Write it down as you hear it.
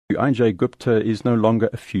Ajay Gupta is no longer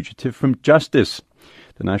a fugitive from justice.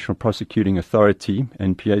 The National Prosecuting Authority,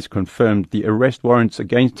 NPA, has confirmed the arrest warrants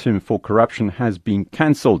against him for corruption has been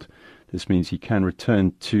cancelled. This means he can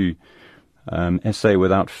return to SA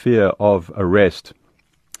without fear of arrest.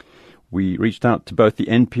 We reached out to both the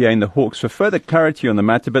NPA and the Hawks for further clarity on the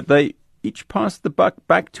matter, but they each passed the buck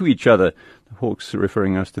back to each other. The Hawks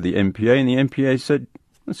referring us to the NPA, and the NPA said,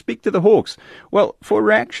 speak to the Hawks. Well, for a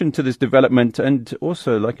reaction to this development, and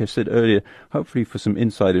also, like I said earlier, hopefully for some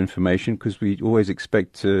inside information, because we always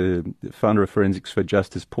expect the founder of Forensics for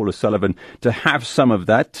Justice, Paul O'Sullivan, to have some of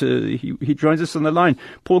that. He joins us on the line.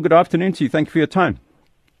 Paul, good afternoon to you. Thank you for your time.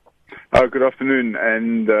 Good afternoon,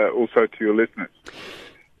 and also to your listeners.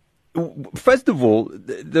 First of all,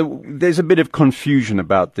 there's a bit of confusion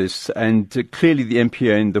about this, and clearly the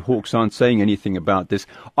NPA and the Hawks aren't saying anything about this.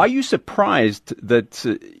 Are you surprised that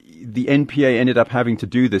the NPA ended up having to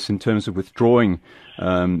do this in terms of withdrawing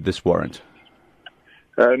this warrant?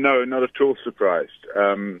 No, not at all surprised.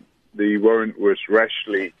 The warrant was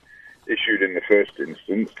rashly issued in the first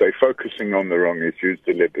instance. They're focusing on the wrong issues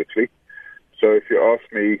deliberately. So if you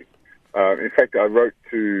ask me, in fact, I wrote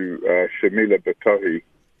to Shamila Batohi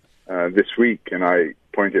this week, and I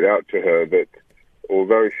pointed out to her that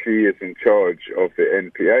although she is in charge of the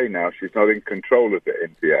NPA now, she's not in control of the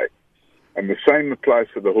NPA. And the same applies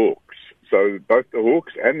to the Hawks. So both the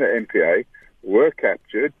Hawks and the NPA were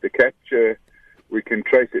captured. The capture, we can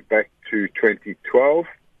trace it back to 2012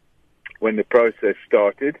 when the process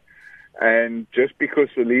started. And just because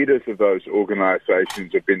the leaders of those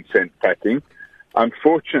organizations have been sent packing,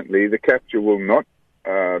 unfortunately, the capture will not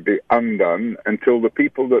be undone until the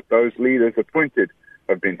people that those leaders appointed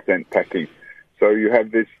have been sent packing. So you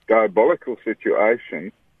have this diabolical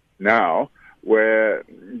situation now where,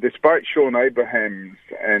 despite Sean Abrahams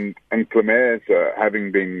and Clemaire's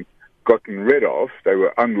having been gotten rid of, they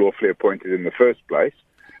were unlawfully appointed in the first place.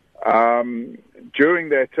 During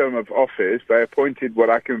their term of office, they appointed what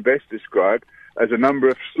I can best describe as a number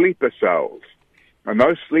of sleeper cells. And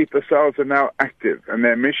those sleeper cells are now active, and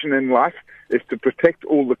their mission in life is to protect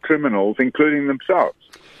all the criminals, including themselves.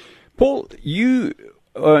 Paul, you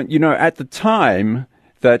know, at the time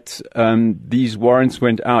that these warrants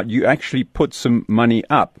went out, you actually put some money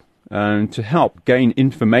up to help gain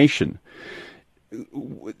information.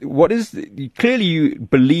 Clearly you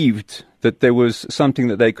believed that there was something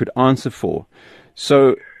that they could answer for.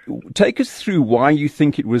 So take us through why you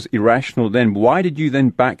think it was irrational then. Why did you then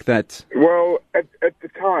back that? Well, at the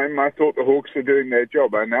time, I thought the Hawks were doing their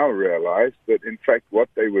job. I now realize that, in fact, what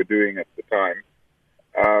they were doing at the time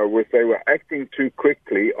was they were acting too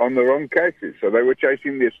quickly on the wrong cases. So they were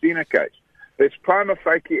chasing the Estina case. There's prima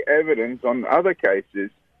facie evidence on other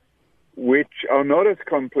cases which are not as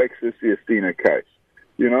complex as the Estina case.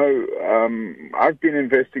 You know, I've been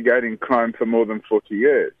investigating crime for more than 40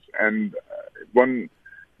 years, and one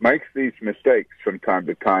makes these mistakes from time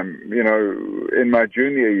to time. You know, in my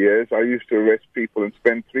junior years, I used to arrest people and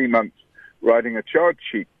spend 3 months writing a charge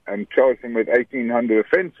sheet and charge them with 1,800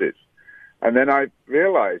 offenses. And then I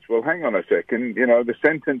realized, well, hang on a second, you know, the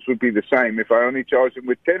sentence would be the same if I only charged them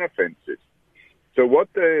with 10 offenses. So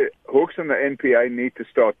what the Hawks and the NPA need to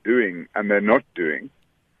start doing, and they're not doing,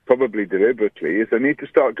 probably deliberately, is they need to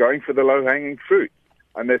start going for the low-hanging fruit.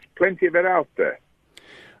 And there's plenty of it out there.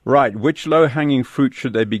 Right. Which low-hanging fruit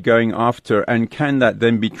should they be going after, and can that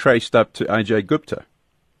then be traced up to Ajay Gupta?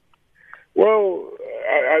 Well,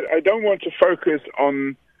 I don't want to focus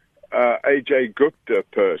on Ajay Gupta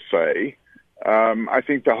per se. I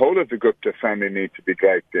think the whole of the Gupta family needs to be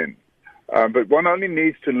dragged in. But one only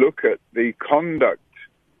needs to look at the conduct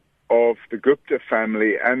of the Gupta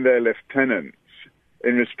family and their lieutenants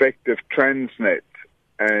in respect of Transnet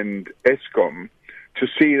and ESCOM to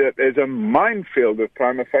see that there's a minefield of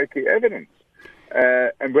prima facie evidence.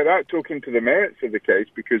 And without talking to the merits of the case,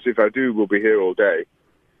 because if I do, we'll be here all day,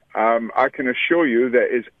 I can assure you there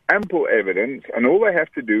is ample evidence, and all they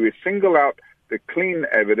have to do is single out the clean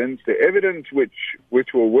evidence, the evidence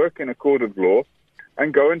which will work in a court of law,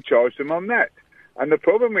 and go and charge them on that. And the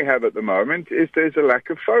problem we have at the moment is there's a lack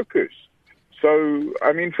of focus. So,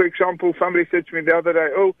 I mean, for example, somebody said to me the other day,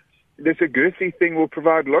 oh, this Agrisi thing will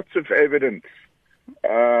provide lots of evidence.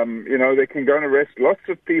 You know, they can go and arrest lots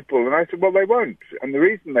of people. And I said, well, they won't. And the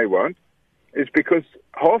reason they won't is because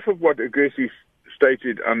half of what Agrisi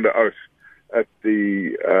stated under oath at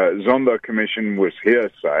the Zondo Commission was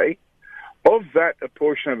hearsay. Of that, a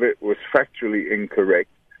portion of it was factually incorrect.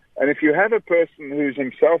 And if you have a person who's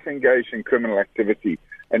himself engaged in criminal activity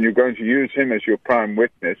and you're going to use him as your prime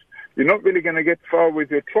witness, you're not really going to get far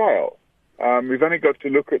with your trial. We've only got to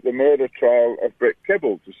look at the murder trial of Brett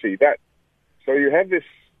Kebbell to see that. So you have this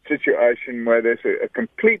situation where there's a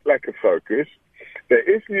complete lack of focus. There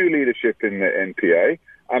is new leadership in the NPA,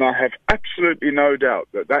 and I have absolutely no doubt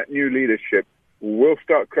that that new leadership will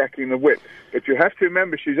start cracking the whip. But you have to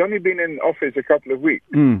remember, she's only been in office a couple of weeks.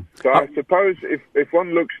 So I suppose if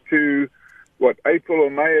one looks to, April or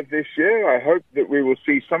May of this year, I hope that we will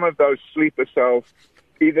see some of those sleeper cells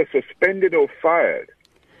either suspended or fired.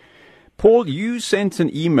 Paul, you sent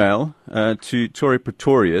an email to Tory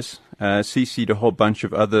Pretorius, CC'd a whole bunch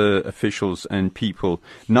of other officials and people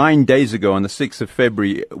 9 days ago on the 6th of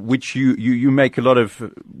February, which you make a lot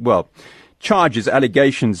of, charges,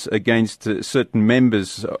 allegations against certain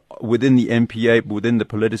members within the MPA, within the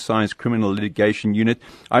politicized criminal litigation unit.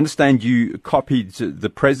 I understand you copied the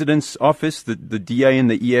President's office, the DA and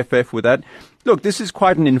the EFF with that. Look, this is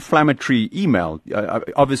quite an inflammatory email.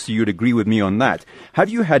 Obviously, you'd agree with me on that. Have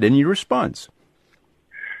you had any response?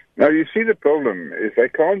 Now, you see, the problem is they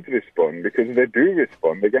can't respond, because if they do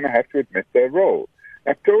respond, they're going to have to admit their role.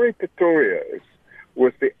 Now, Tory Pretorius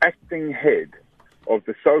was the acting head of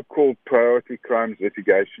the so-called Priority Crimes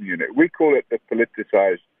Litigation Unit. We call it the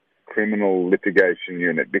Politicized Criminal Litigation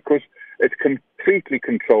Unit because it's completely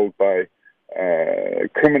controlled by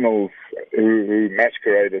criminals who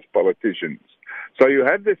masquerade as politicians. So you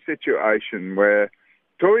have this situation where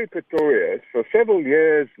Tory Pretorius, for several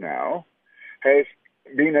years now, has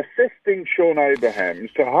been assisting Sean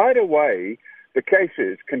Abrahams to hide away the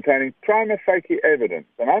cases containing prima facie evidence.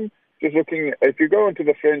 And I'm just looking, if you go onto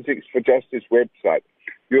the Forensics for Justice website,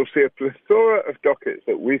 you'll see a plethora of dockets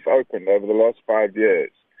that we've opened over the last 5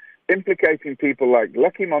 years, implicating people like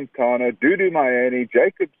Lucky Montana, Dudu Mayeni,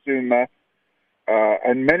 Jacob Zuma,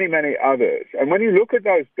 and many, many others. And when you look at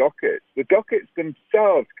those dockets, the dockets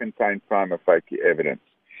themselves contain prima facie evidence.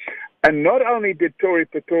 And not only did Tory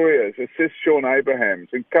Pretorius assist Sean Abrahams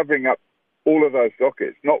in covering up all of those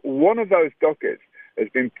dockets, not one of those dockets has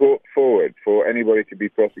been brought forward for anybody to be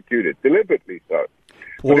prosecuted, deliberately so.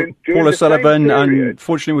 Paul O'Sullivan,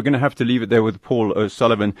 unfortunately, we're going to have to leave it there with Paul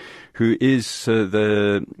O'Sullivan, who is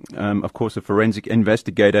of course, a forensic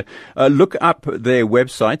investigator. Look up their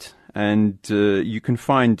website, and you can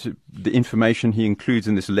find the information he includes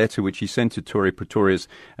in this letter, which he sent to Tory Pretorius,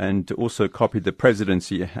 and also copied the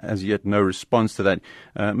presidency. Has yet no response to that,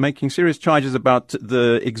 making serious charges about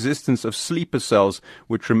the existence of sleeper cells,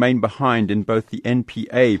 which remain behind in both the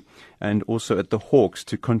NPA and also at the Hawks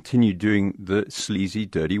to continue doing the sleazy,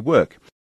 dirty work.